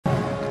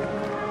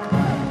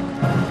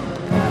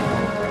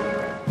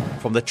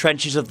From the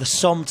trenches of the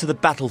Somme to the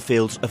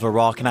battlefields of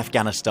Iraq and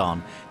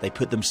Afghanistan, they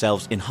put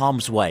themselves in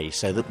harm's way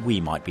so that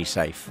we might be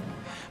safe.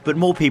 But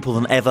more people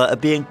than ever are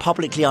being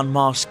publicly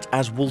unmasked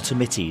as Walter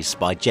Mitties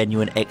by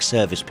genuine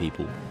ex-service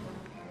people.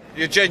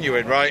 You're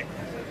genuine, right?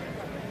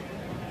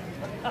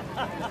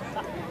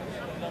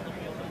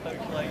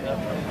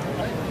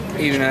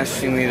 Even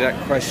asking me that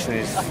question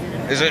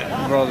is it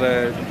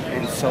rather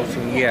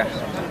insulting,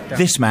 yeah.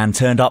 This man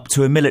turned up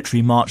to a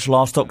military march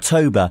last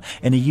October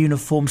in a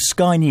uniform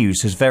Sky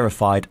News has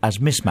verified as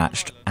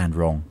mismatched and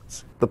wrong.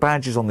 The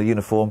badges on the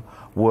uniform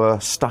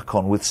were stuck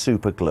on with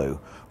super glue,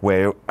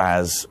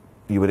 whereas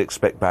you would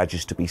expect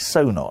badges to be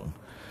sewn on.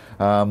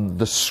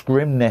 The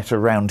scrim net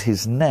around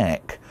his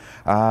neck,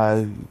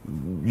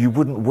 you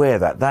wouldn't wear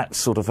that. That's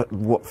sort of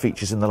what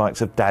features in the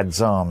likes of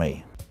Dad's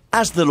Army.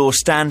 As the law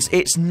stands,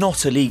 it's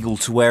not illegal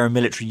to wear a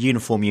military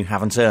uniform you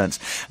haven't earned,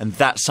 and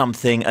that's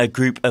something a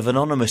group of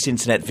anonymous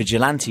internet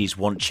vigilantes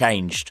want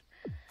changed.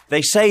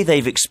 They say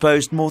they've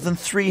exposed more than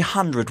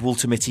 300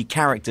 Walter Mitty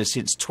characters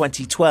since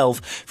 2012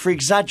 for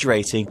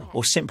exaggerating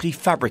or simply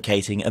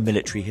fabricating a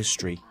military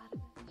history.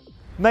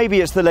 Maybe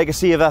it's the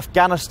legacy of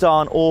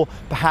Afghanistan or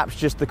perhaps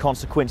just the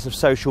consequence of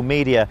social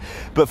media.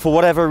 But for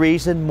whatever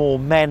reason, more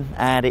men,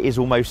 and it is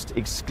almost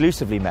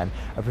exclusively men,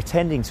 are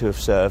pretending to have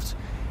served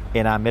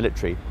in our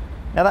military.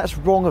 Now that's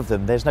wrong of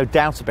them, there's no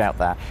doubt about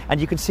that.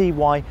 And you can see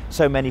why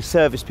so many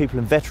service people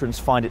and veterans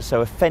find it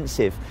so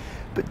offensive.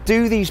 But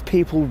do these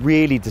people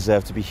really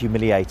deserve to be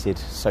humiliated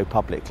so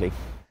publicly?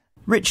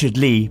 Richard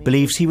Lee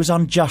believes he was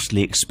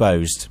unjustly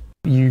exposed.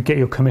 You get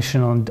your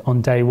commission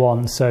on day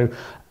one, so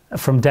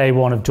from day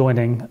one of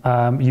joining,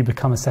 you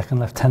become a second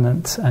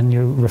lieutenant and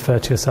you refer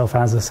to yourself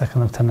as a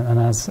second lieutenant and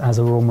as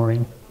a Royal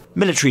Marine.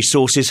 Military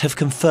sources have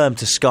confirmed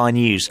to Sky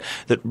News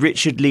that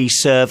Richard Lee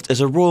served as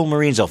a Royal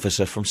Marines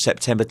officer from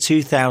September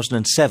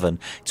 2007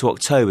 to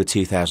October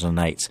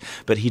 2008,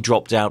 but he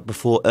dropped out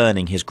before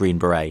earning his Green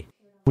Beret.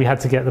 We had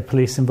to get the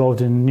police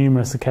involved in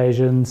numerous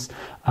occasions.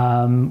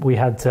 We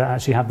had to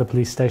actually have the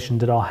police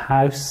stationed at our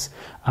house.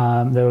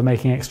 They were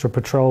making extra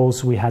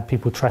patrols. We had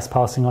people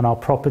trespassing on our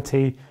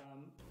property.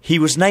 He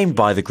was named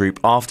by the group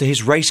after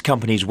his race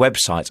company's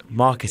website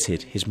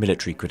marketed his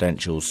military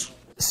credentials.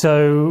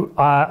 So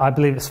I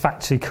believe it's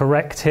factually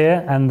correct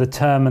here, and the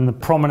term and the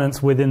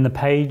prominence within the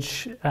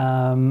page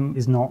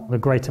is not the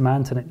great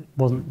amount, and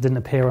it didn't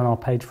appear on our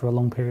page for a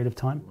long period of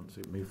time.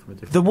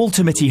 The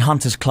Walter Mitty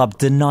Hunters Club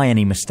deny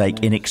any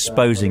mistake in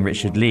exposing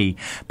Richard Lee,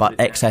 but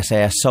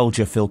ex-SAS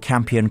soldier Phil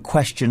Campion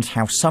questions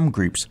how some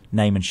groups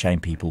name and shame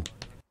people.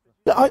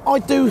 I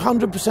do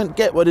 100%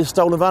 get where this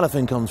stolen valour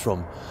thing comes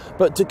from,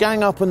 but to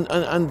gang up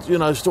and you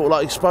know, sort of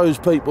like expose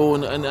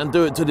people and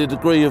do it to the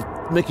degree of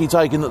mickey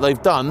taking that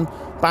they've done,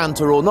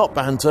 banter or not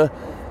banter,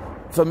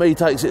 for me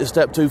takes it a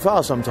step too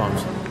far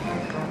sometimes.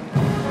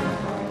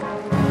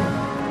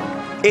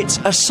 It's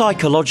a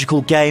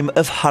psychological game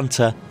of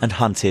hunter and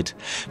hunted.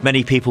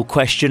 Many people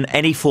question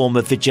any form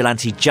of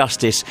vigilante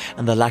justice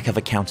and the lack of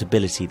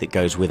accountability that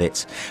goes with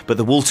it. But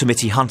the Walter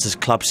Mitty Hunters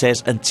Club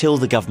says until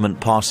the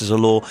government passes a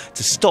law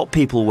to stop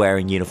people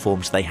wearing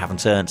uniforms they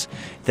haven't earned,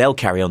 they'll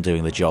carry on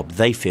doing the job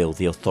they feel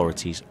the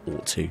authorities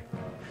ought to.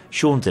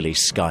 Sean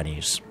Dilly's Sky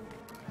News.